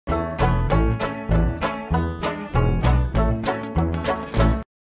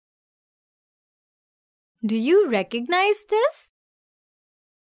Do you recognize this?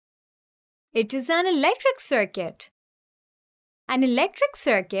 It is an electric circuit. An electric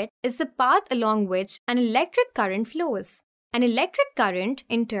circuit is the path along which an electric current flows. An electric current,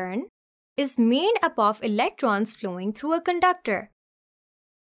 in turn, is made up of electrons flowing through a conductor.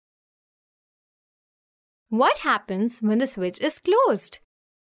 What happens when the switch is closed?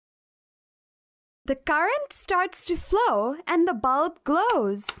 The current starts to flow and the bulb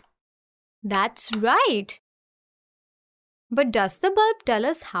glows. That's right. But does the bulb tell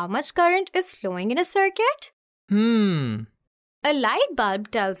us how much current is flowing in a circuit? A light bulb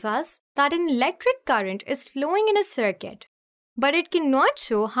tells us that an electric current is flowing in a circuit, but it cannot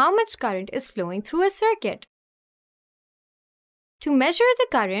show how much current is flowing through a circuit. To measure the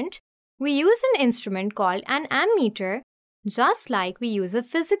current, we use an instrument called an ammeter, just like we use a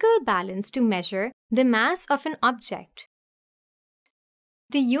physical balance to measure the mass of an object.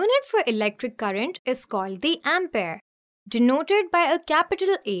 The unit for electric current is called the ampere, denoted by a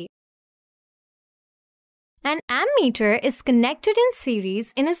capital A. An ammeter is connected in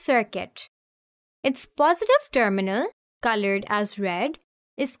series in a circuit. Its positive terminal, colored as red,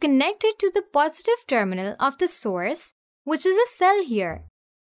 is connected to the positive terminal of the source, which is a cell here.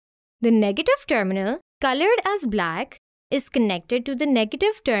 The negative terminal, colored as black, is connected to the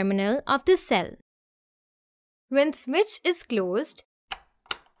negative terminal of the cell. When switch is closed,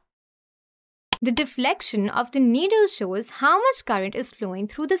 the deflection of the needle shows how much current is flowing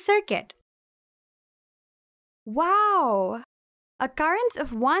through the circuit. Wow! A current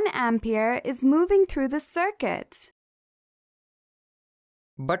of 1 ampere is moving through the circuit.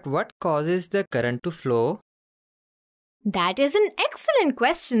 But what causes the current to flow? That is an excellent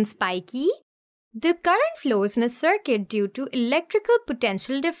question, Spiky. The current flows in a circuit due to electrical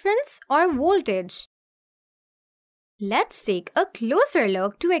potential difference or voltage. Let's take a closer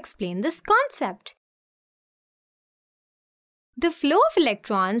look to explain this concept. The flow of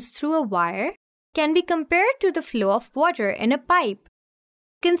electrons through a wire can be compared to the flow of water in a pipe.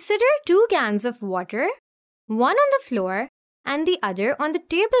 Consider 2 cans of water, one on the floor and the other on the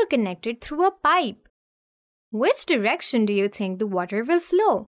table connected through a pipe. Which direction do you think the water will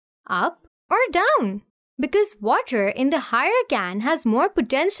flow? Up or down? Because water in the higher can has more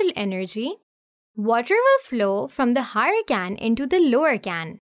potential energy, water will flow from the higher can into the lower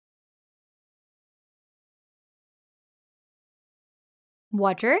can.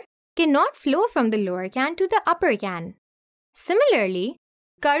 Water cannot flow from the lower can to the upper can. Similarly,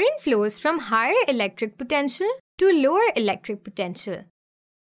 current flows from higher electric potential to lower electric potential.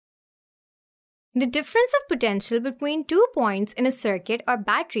 The difference of potential between 2 points in a circuit or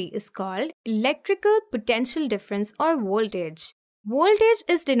battery is called electrical potential difference or voltage. Voltage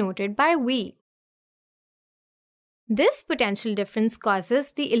is denoted by V. This potential difference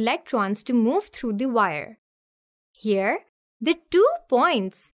causes the electrons to move through the wire. Here, the 2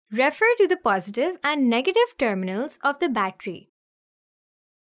 points refer to the positive and negative terminals of the battery.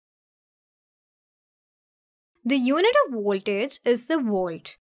 The unit of voltage is the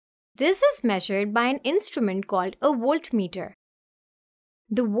volt. This is measured by an instrument called a voltmeter.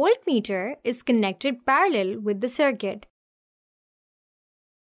 The voltmeter is connected parallel with the circuit.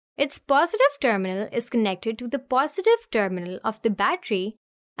 Its positive terminal is connected to the positive terminal of the battery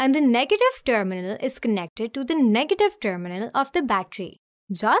and the negative terminal is connected to the negative terminal of the battery.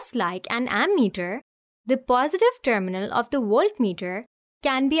 Just like an ammeter, the positive terminal of the voltmeter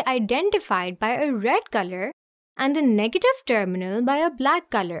can be identified by a red color and the negative terminal by a black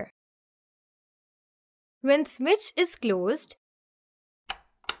color. When switch is closed,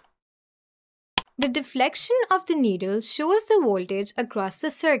 the deflection of the needle shows the voltage across the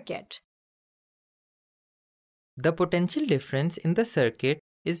circuit. The potential difference in the circuit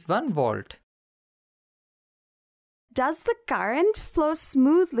is 1 volt. Does the current flow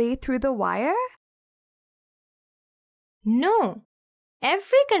smoothly through the wire? No.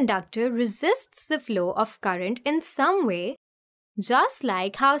 Every conductor resists the flow of current in some way, just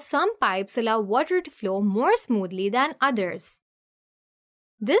like how some pipes allow water to flow more smoothly than others.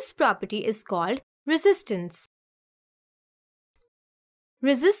 This property is called resistance.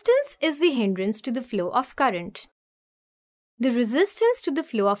 Resistance is the hindrance to the flow of current. The resistance to the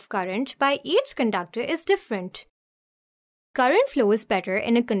flow of current by each conductor is different. Current flows better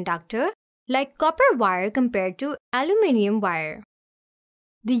in a conductor like copper wire compared to aluminium wire.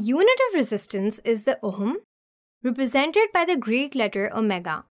 The unit of resistance is the ohm, represented by the Greek letter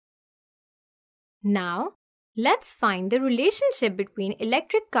omega. Now, let's find the relationship between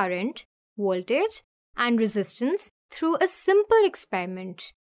electric current, voltage, and resistance through a simple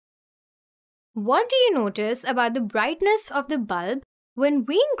experiment. What do you notice about the brightness of the bulb when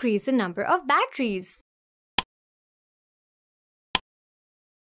we increase the number of batteries?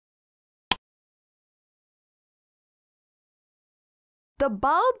 The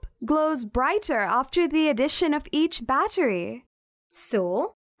bulb glows brighter after the addition of each battery.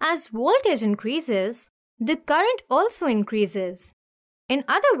 So, as voltage increases, the current also increases. In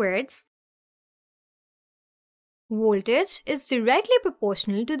other words, voltage is directly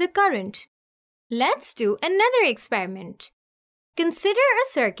proportional to the current. Let's do another experiment. Consider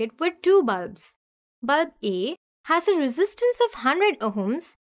a circuit with two bulbs. Bulb A has a resistance of 100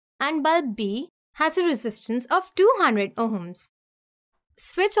 ohms and bulb B has a resistance of 200 ohms.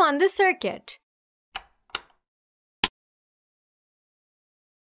 Switch on the circuit.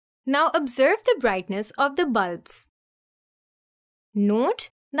 Now observe the brightness of the bulbs. Note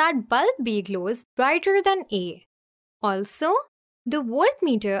that bulb B glows brighter than A. Also, the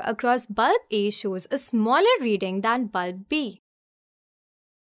voltmeter across bulb A shows a smaller reading than bulb B.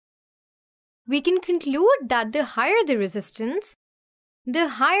 We can conclude that the higher the resistance, the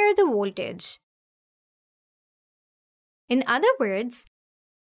higher the voltage. In other words,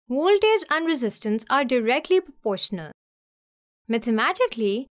 voltage and resistance are directly proportional.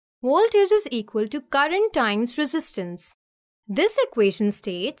 Mathematically, voltage is equal to current times resistance. This equation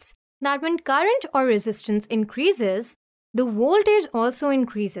states that when current or resistance increases, the voltage also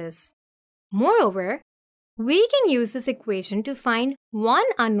increases. Moreover, we can use this equation to find one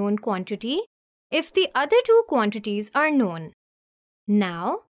unknown quantity if the other two quantities are known.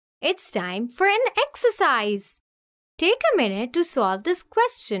 Now, it's time for an exercise. Take a minute to solve this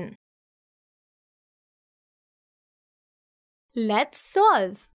question. Let's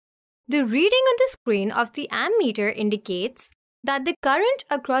solve. The reading on the screen of the ammeter indicates that the current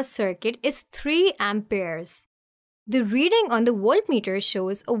across circuit is 3 amperes. The reading on the voltmeter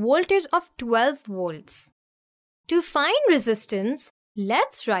shows a voltage of 12 volts. To find resistance,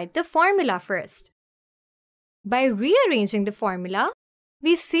 let's write the formula first. By rearranging the formula,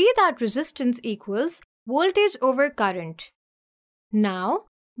 we see that resistance equals voltage over current. Now,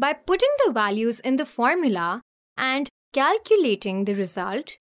 by putting the values in the formula and calculating the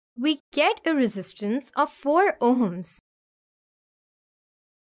result, we get a resistance of 4 ohms.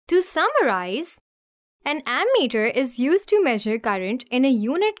 To summarize, an ammeter is used to measure current in a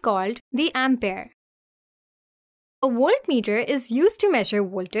unit called the ampere. A voltmeter is used to measure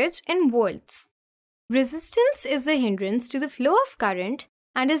voltage in volts. Resistance is a hindrance to the flow of current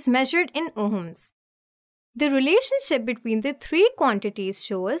and is measured in ohms. The relationship between the three quantities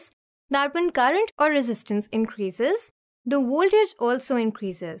shows that when current or resistance increases, the voltage also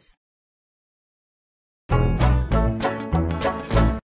increases.